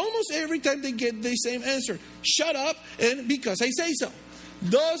 Almost every time they get the same answer. Shut up and because I say so.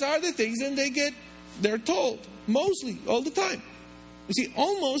 Those are the things that they're told. Mostly, all the time. You see,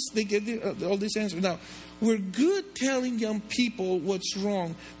 almost they get all these answers. Now, we're good telling young people what's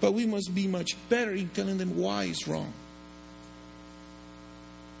wrong, but we must be much better in telling them why it's wrong.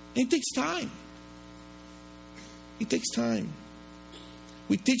 It takes time. It takes time.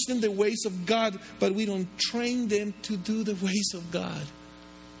 We teach them the ways of God, but we don't train them to do the ways of God.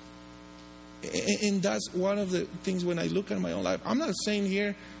 And that's one of the things when I look at my own life. I'm not saying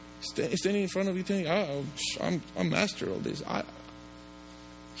here, standing in front of you thinking, I'm master of this.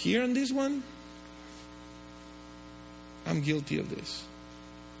 Here on this one, I'm guilty of this.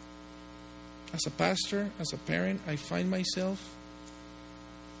 As a pastor, as a parent, I find myself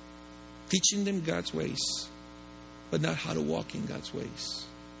teaching them God's ways, but not how to walk in God's ways.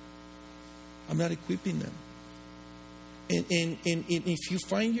 I'm not equipping them. And if you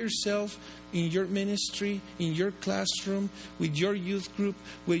find yourself in your ministry, in your classroom, with your youth group,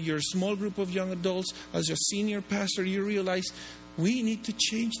 with your small group of young adults, as a senior pastor, you realize we need to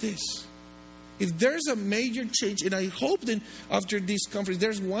change this. If there's a major change, and I hope that after this conference,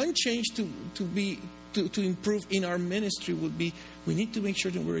 there's one change to improve in our ministry would be we need to make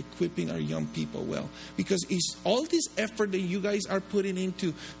sure that we're equipping our young people well. Because it's all this effort that you guys are putting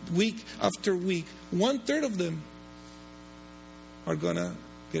into week after week, 1/3 of them are going to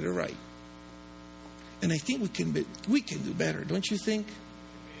get it right. And I think we can do better, don't you think?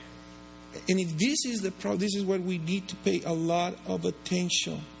 And if this is the problem, this is what we need to pay a lot of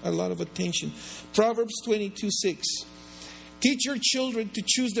attention. Proverbs 22:6. Teach your children to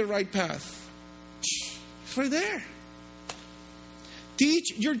choose the right path. It's right there.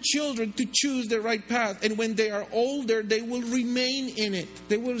 Teach your children to choose the right path. And when they are older, they will remain in it.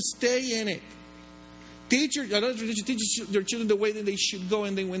 They will stay in it. Teach your children the way that they should go.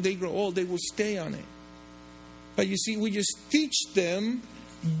 And then when they grow old, they will stay on it. But you see, we just teach them,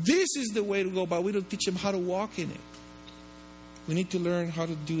 this is the way to go, but we don't teach them how to walk in it. We need to learn how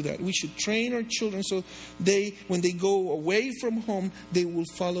to do that. We should train our children so when they go away from home, they will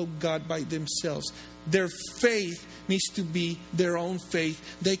follow God by themselves. Their faith needs to be their own faith.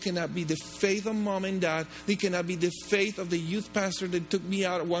 They cannot be the faith of mom and dad. They cannot be the faith of the youth pastor that took me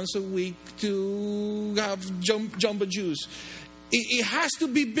out once a week to have jumbo juice. It has to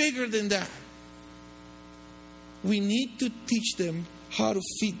be bigger than that. We need to teach them how to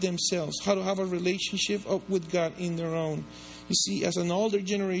feed themselves, how to have a relationship with God in their own. You see, as an older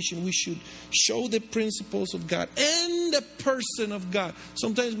generation, we should show the principles of God and the person of God.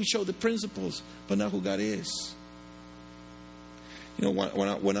 Sometimes we show the principles, but not who God is. You know,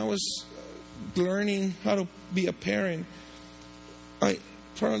 when I was learning how to be a parent,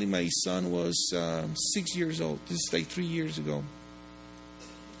 probably my son was 6 years old. This is like 3 years ago.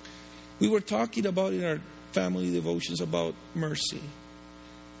 We were talking about in our family devotions about mercy.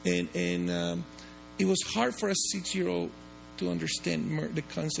 And it was hard for a 6-year-old to understand the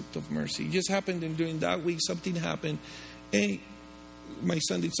concept of mercy. It just happened, and during that week something happened, and my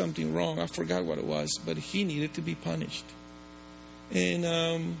son did something wrong. I forgot what it was, but he needed to be punished.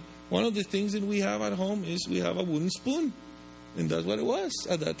 And one of the things that we have at home is we have a wooden spoon, and that's what it was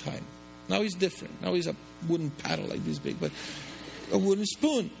at that time. Now it's different. Now it's a wooden paddle like this big, but a wooden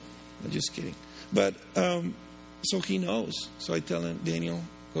spoon. I'm just kidding. But so he knows. So I tell him, Daniel,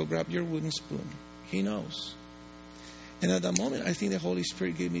 go grab your wooden spoon. He knows. And at that moment, I think the Holy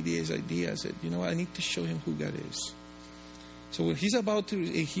Spirit gave me this idea. I said, I need to show him who God is. So when he's about to,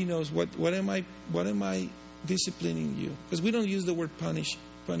 he knows what am I disciplining you? Because we don't use the word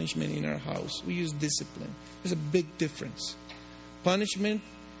punishment in our house. We use discipline. There's a big difference. Punishment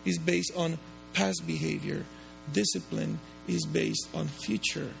is based on past behavior. Discipline is based on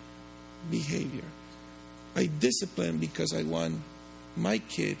future behavior. I discipline because I want my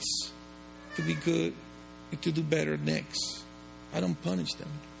kids to be good, to do better next. I don't punish them.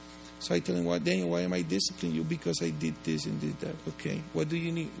 So I tell him, Daniel, why am I disciplining you? Because I did this and did that. Okay, what do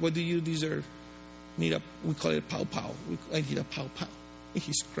you need? What do you deserve? We call it a pow pow. I need a pow pow.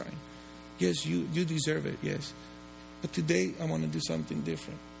 He's crying. Yes, you deserve it, yes. But today I want to do something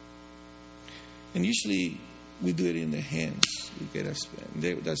different. And usually we do it in the hands. We get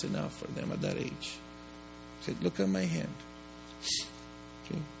that's enough for them at that age. I said, look at my hand.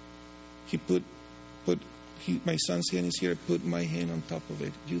 Okay. He put my son's hand is here. I put my hand on top of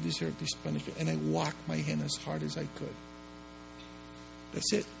it. You deserve this punishment. And I whacked my hand as hard as I could.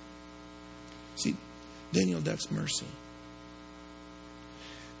 That's it. See, Daniel, that's mercy.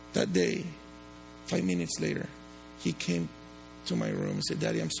 That day, 5 minutes later, he came to my room and said,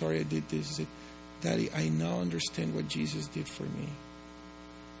 Daddy, I'm sorry I did this. I said, Daddy, I now understand what Jesus did for me.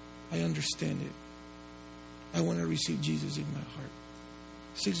 I understand it. I want to receive Jesus in my heart.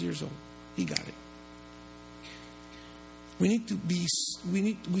 6 years old. He got it.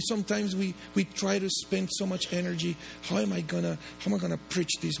 Sometimes we try to spend so much energy. How am I gonna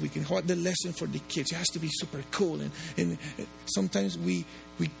preach this weekend? What the lesson for the kids? It has to be super cool. And sometimes we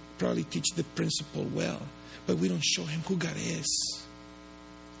probably teach the principle well, but we don't show him who God is.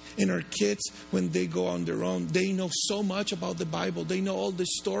 And our kids, when they go on their own, they know so much about the Bible. They know all the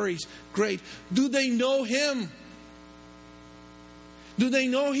stories. Great. Do they know him? Do they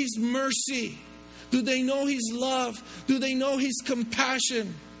know his mercy? Do they know his love? Do they know his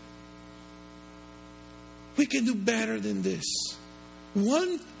compassion? We can do better than this.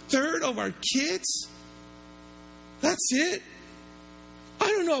 1/3 of our kids? That's it? I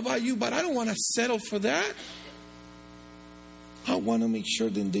don't know about you, but I don't want to settle for that. I want to make sure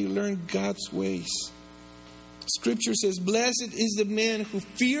that they learn God's ways. Scripture says, blessed is the man who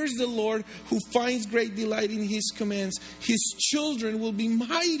fears the Lord, who finds great delight in his commands. His children will be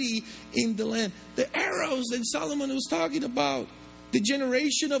mighty in the land. The arrows that Solomon was talking about. The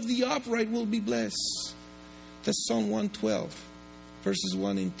generation of the upright will be blessed. That's Psalm 112, verses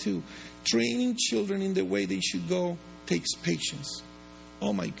 1 and 2. Training children in the way they should go takes patience.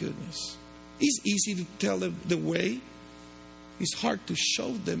 Oh my goodness. It's easy to tell them the way. It's hard to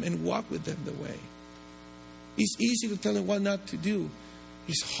show them and walk with them the way. It's easy to tell them what not to do.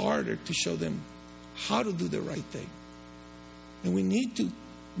 It's harder to show them how to do the right thing. And we need to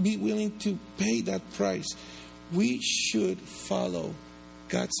be willing to pay that price. We should follow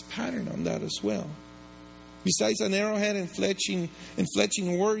God's pattern on that as well. Besides an arrowhead and fletching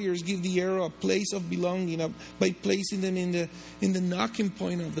warriors give the arrow a place of belonging by placing them in the knocking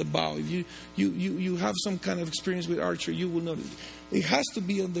point of the bow. If you have some kind of experience with archery, you will know it has to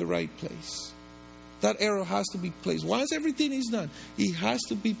be in the right place. That arrow has to be placed. Once everything is done, it has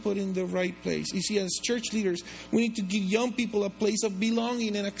to be put in the right place. You see, as church leaders, we need to give young people a place of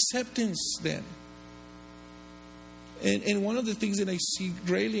belonging and acceptance then. And one of the things that I see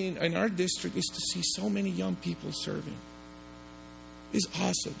greatly in our district is to see so many young people serving. It's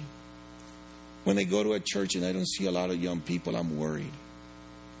awesome. When I go to a church and I don't see a lot of young people, I'm worried.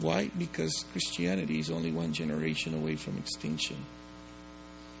 Why? Because Christianity is only one generation away from extinction.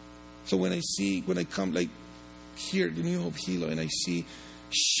 So when I come like here, the New Hope Hilo, and I see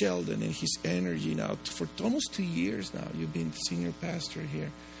Sheldon and his energy now, for almost 2 years now, you've been senior pastor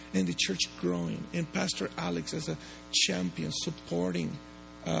here, and the church growing, and Pastor Alex as a champion supporting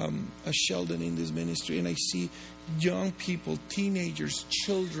Sheldon in this ministry, and I see young people, teenagers,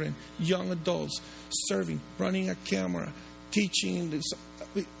 children, young adults serving, running a camera, teaching,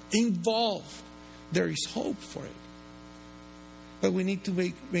 involved. There is hope for it. But we need to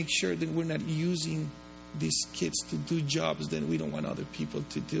make sure that we're not using these kids to do jobs that we don't want other people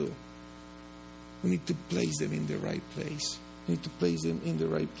to do. We need to place them in the right place. We need to place them in the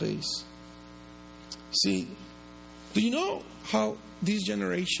right place. See, do you know how this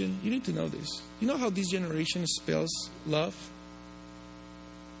generation, you need to know this. You know how this generation spells love?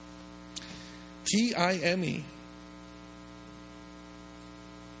 T-I-M-E.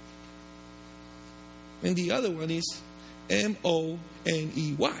 And the other one is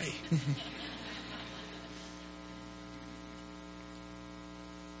M-O-N-E-Y.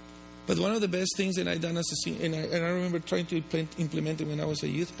 But one of the best things that I've done as a senior, and I remember trying to implement it when I was a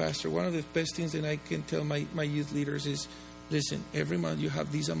youth pastor, one of the best things that I can tell my youth leaders is, listen, every month you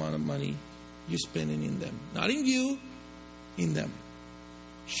have this amount of money you're spending in them. Not in you, in them.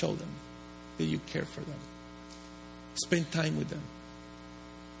 Show them that you care for them. Spend time with them.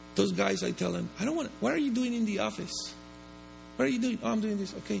 Those guys, I tell them, what are you doing in the office? What are you doing? Oh, I'm doing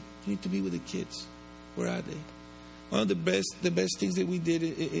this. Okay, you need to be with the kids. Where are they? One of the best things that we did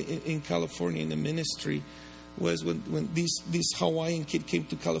in California in the ministry was when this Hawaiian kid came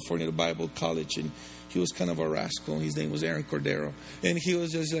to California to Bible college, and he was kind of a rascal. His name was Aaron Cordero, and he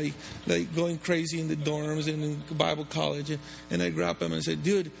was just like going crazy in the dorms and in Bible college. And I grabbed him and said,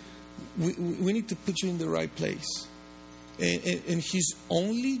 "Dude, we need to put you in the right place." And his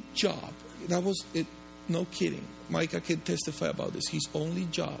only job, that was it, no kidding. Micah can testify about this. His only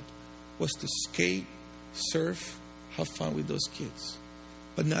job was to skate, surf, have fun with those kids,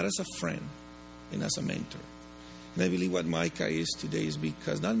 but not as a friend and as a mentor. And I believe what Micah is today is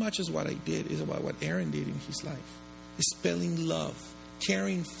because not much as what I did, is about what Aaron did in his life. Is spelling love,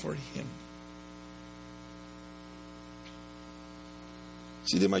 caring for him.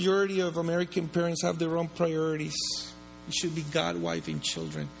 See, the majority of American parents have their own priorities. It should be God, wife, and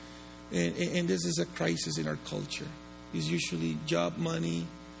children. And this is a crisis in our culture. It's usually job, money,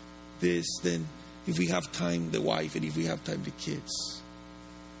 this, then if we have time, the wife, and if we have time, the kids.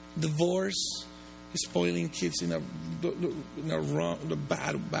 Divorce is spoiling kids in a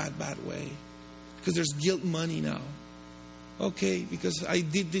bad way. Because there's guilt money now. Okay, because I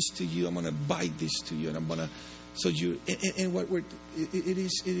did this to you, I'm going to bite this to you, and I'm going to. So you and what we're it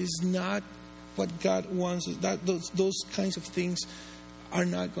is not what God wants. That those kinds of things are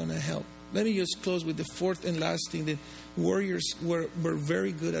not going to help. Let me just close with the fourth and last thing, that warriors were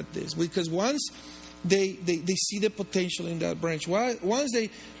very good at this, because once they see the potential in that branch, once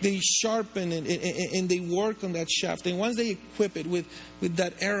they sharpen and they work on that shaft, and once they equip it with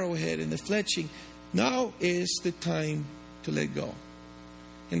that arrowhead and the fletching, now is the time to let go.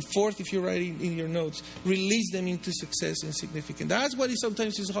 And fourth, if you're writing in your notes, release them into success and significance. That's what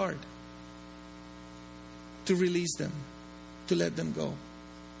sometimes is hard. To release them, to let them go.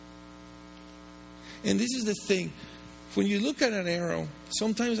 And this is the thing. When you look at an arrow,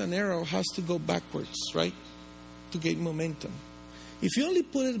 sometimes an arrow has to go backwards, right? To gain momentum. If you only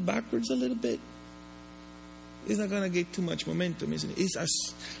put it backwards a little bit, it's not going to get too much momentum, isn't it?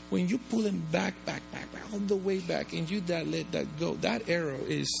 It's when you pull them back, all the way back, and you let that go, that arrow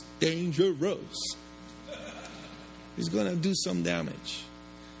is dangerous. It's going to do some damage.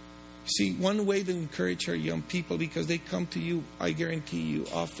 See, one way to encourage our young people, because they come to you, I guarantee you,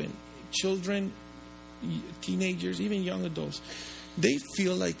 often, children, teenagers, even young adults, they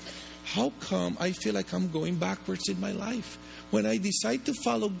feel like, how come I feel like I'm going backwards in my life? When I decide to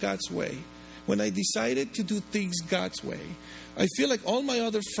follow God's way, when I decided to do things God's way, I feel like all my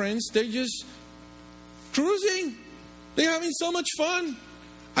other friends, they're just cruising. They're having so much fun.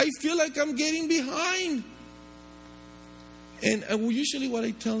 I feel like I'm getting behind. And usually what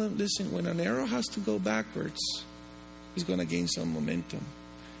I tell them, listen, when an arrow has to go backwards, it's going to gain some momentum.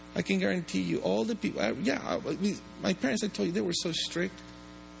 I can guarantee you, all the people, my parents, I told you, they were so strict.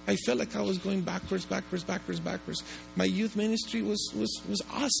 I felt like I was going backwards. My youth ministry was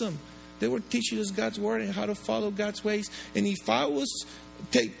awesome. They were teaching us God's word and how to follow God's ways. And if I was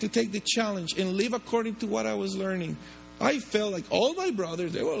to take the challenge and live according to what I was learning, I felt like all my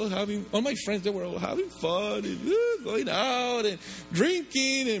brothers, all my friends, they were all having fun and going out and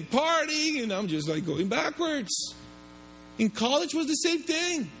drinking and partying. And I'm just like going backwards. In college was the same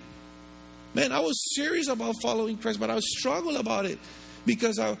thing. Man, I was serious about following Christ, but I was struggle about it.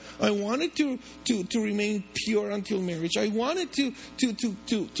 Because I wanted to remain pure until marriage. I wanted to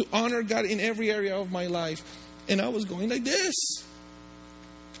honor God in every area of my life. And I was going like this.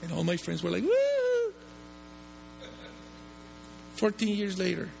 And all my friends were like, woo! 14 years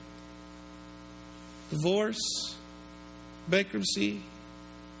later. Divorce, bankruptcy,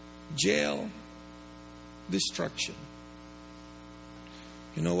 jail, destruction.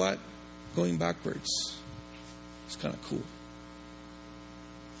 You know what? Going backwards is kind of cool.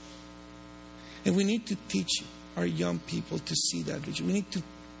 And we need to teach our young people to see that vision. We need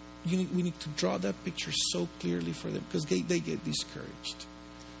to draw that picture so clearly for them, because they get discouraged.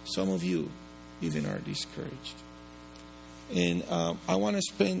 Some of you even are discouraged. And I want to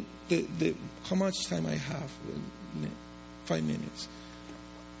spend how much time I have? 5 minutes.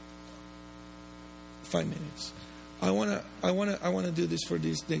 5 minutes. I want to do this for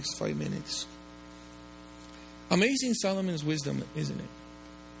these next 5 minutes. Amazing Solomon's wisdom, isn't it?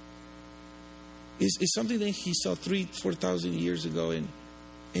 It's something that he saw 4,000 years ago,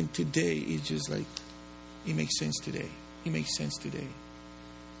 and today it's just like it makes sense today. It makes sense today.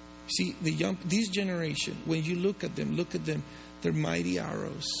 See, this generation, when you look at them, they're mighty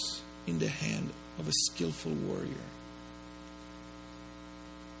arrows in the hand of a skillful warrior.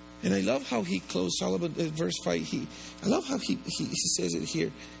 And I love how he closed Solomon verse 5. I love how he says it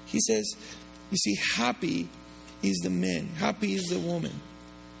here. He says, you see, happy is the man, happy is the woman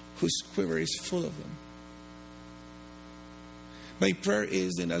whose quiver is full of them. My prayer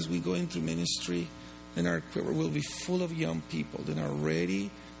is that as we go into ministry, and our quiver will be full of young people that are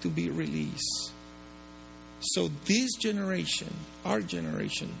ready to be released. So this generation, our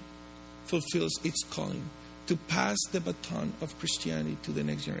generation, fulfills its calling to pass the baton of Christianity to the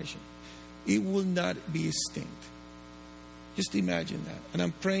next generation. It will not be extinct. Just imagine that. And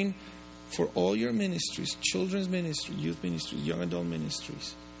I'm praying for all your ministries, children's ministry, youth ministry, young adult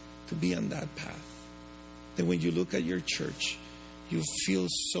ministries, to be on that path. That when you look at your church, you feel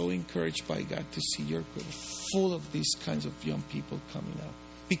so encouraged by God to see your quiver full of these kinds of young people coming out.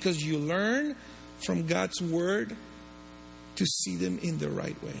 Because you learn from God's word to see them in the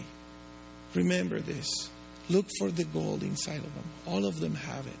right way. Remember this. Look for the gold inside of them. All of them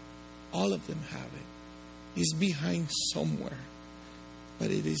have it. All of them have it. It's behind somewhere,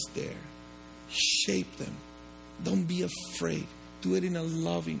 but it is there. Shape them. Don't be afraid. Do it in a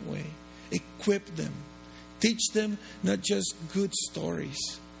loving way. Equip them. Teach them not just good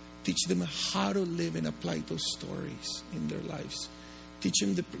stories. Teach them how to live and apply those stories in their lives. Teach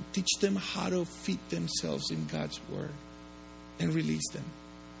them how to feed themselves in God's word and release them.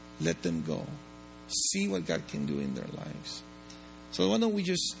 Let them go. See what God can do in their lives. So why don't we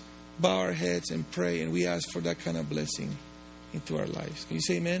just bow our heads and pray, and we ask for that kind of blessing into our lives. Can you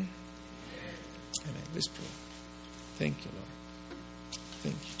say amen? Amen. Let's pray. Thank you, Lord.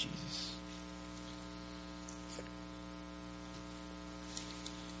 Thank you, Jesus.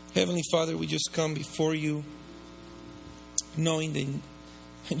 Heavenly Father, we just come before you knowing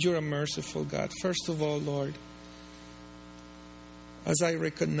that you're a merciful God. First of all, Lord, as I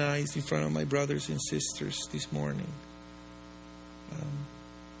recognize in front of my brothers and sisters this morning,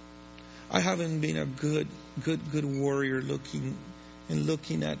 I haven't been a good warrior looking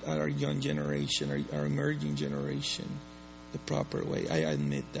at our young generation, our emerging generation, the proper way. I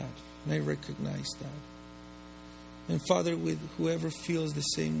admit that, and I recognize that. And Father, with whoever feels the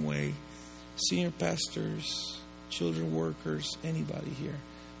same way, senior pastors, children workers, anybody here,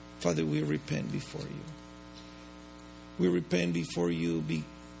 Father, we repent before you. We repent before you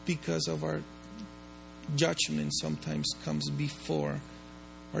because of our judgment sometimes comes before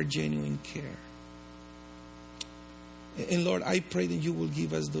our genuine care. And Lord, I pray that you will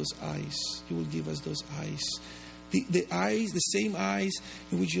give us those eyes. You will give us those eyes. The eyes, the same eyes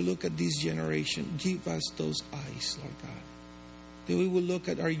in which you look at this generation. Give us those eyes, Lord God. That we will look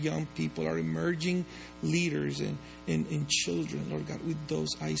at our young people, our emerging leaders and children, Lord God, with those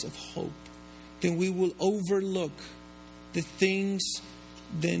eyes of hope. Then we will overlook the things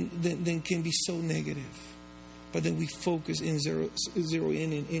that can be so negative. but then we focus and zero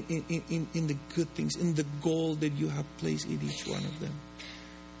in the good things, in the goal that you have placed in each one of them.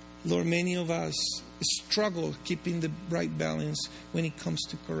 Lord, many of us struggle keeping the right balance when it comes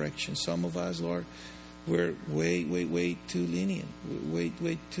to correction. Some of us, Lord, we're way too lenient,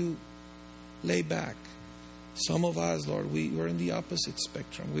 way too laid back. Some of us, Lord, we're in the opposite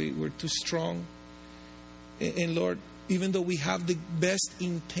spectrum. We're too strong. And Lord, even though we have the best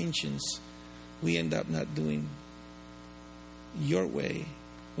intentions, we end up not doing your way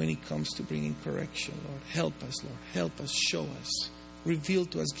when it comes to bringing correction, Lord. Help us, Lord. Help us. Show us. Reveal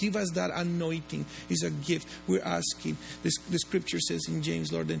to us. Give us that anointing. It's a gift. We're asking. The scripture says in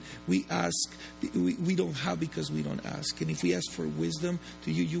James, Lord, and we ask. We don't have because we don't ask. And if we ask for wisdom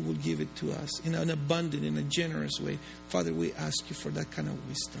to you, you will give it to us in an abundant, in a generous way. Father, we ask you for that kind of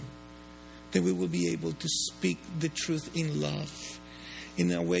wisdom. Then we will be able to speak the truth in love,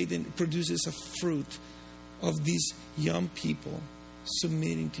 in a way that produces a fruit of these young people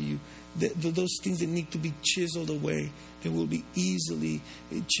submitting to you. Those things that need to be chiseled away, they will be easily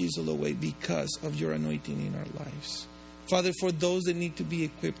chiseled away because of your anointing in our lives. Father, for those that need to be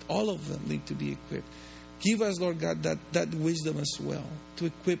equipped, all of them need to be equipped. Give us, Lord God, that wisdom as well, to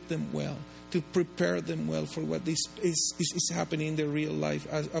equip them well, to prepare them well for what is happening in their real life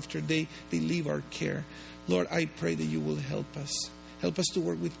after they leave our care. Lord, I pray that you will help us. Help us to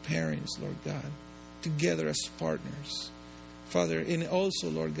work with parents, Lord God, together as partners. Father, and also,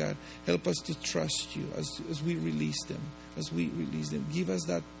 Lord God, help us to trust you as we release them, Give us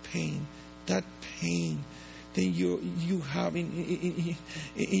that pain that you have in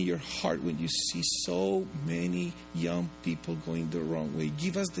your heart when you see so many young people going the wrong way.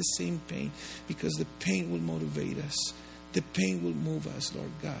 Give us the same pain, because the pain will motivate us. The pain will move us,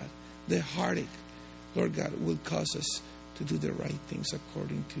 Lord God. The heartache, Lord God, will cause us to do the right things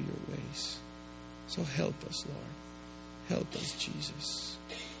according to your ways. So help us, Lord. Help us, Jesus.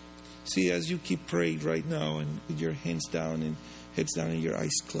 See, as you keep praying right now and with your heads down and your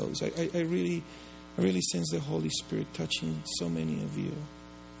eyes closed, I really sense the Holy Spirit touching so many of you.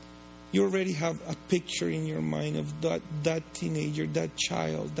 You already have a picture in your mind of that teenager, that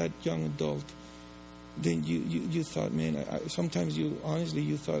child, that young adult. Then you thought, man, sometimes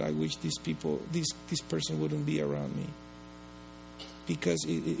you thought, I wish this person wouldn't be around me, because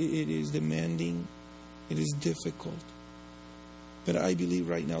it is demanding, it is difficult. But I believe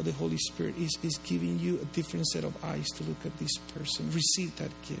right now the Holy Spirit is giving you a different set of eyes to look at this person. Receive that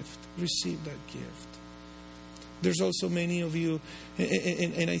gift. Receive that gift. There's also many of you,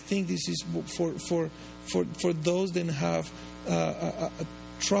 and I think this is for those that have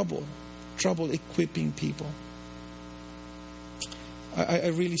trouble equipping people. I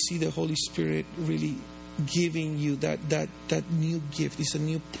really see the Holy Spirit really giving you that new gift. It's a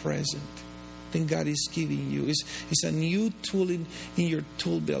new present that God is giving you. It's a new tool in your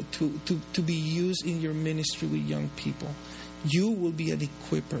tool belt to be used in your ministry with young people. You will be an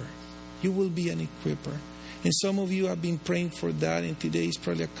equipper. You will be an equipper. And some of you have been praying for that, and today is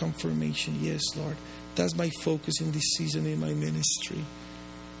probably a confirmation. Yes, Lord, that's my focus in this season in my ministry.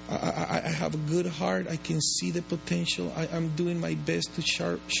 I have a good heart. I can see the potential. I'm doing my best to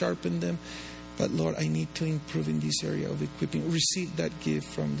sharpen them. But Lord, I need to improve in this area of equipping. Receive that gift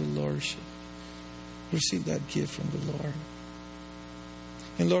from the Lordship. Receive that gift from the Lord.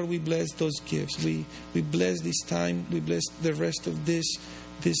 And Lord, we bless those gifts. We bless this time. We bless the rest of this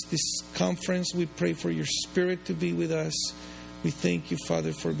conference. We pray for your Spirit to be with us. We thank you,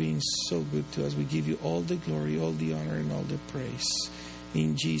 Father, for being so good to us. We give you all the glory, all the honor, and all the praise.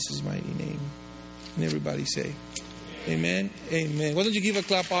 In Jesus' mighty name. And everybody say, Amen. Amen. Why don't you give a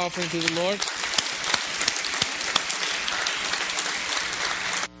clap offering to the Lord?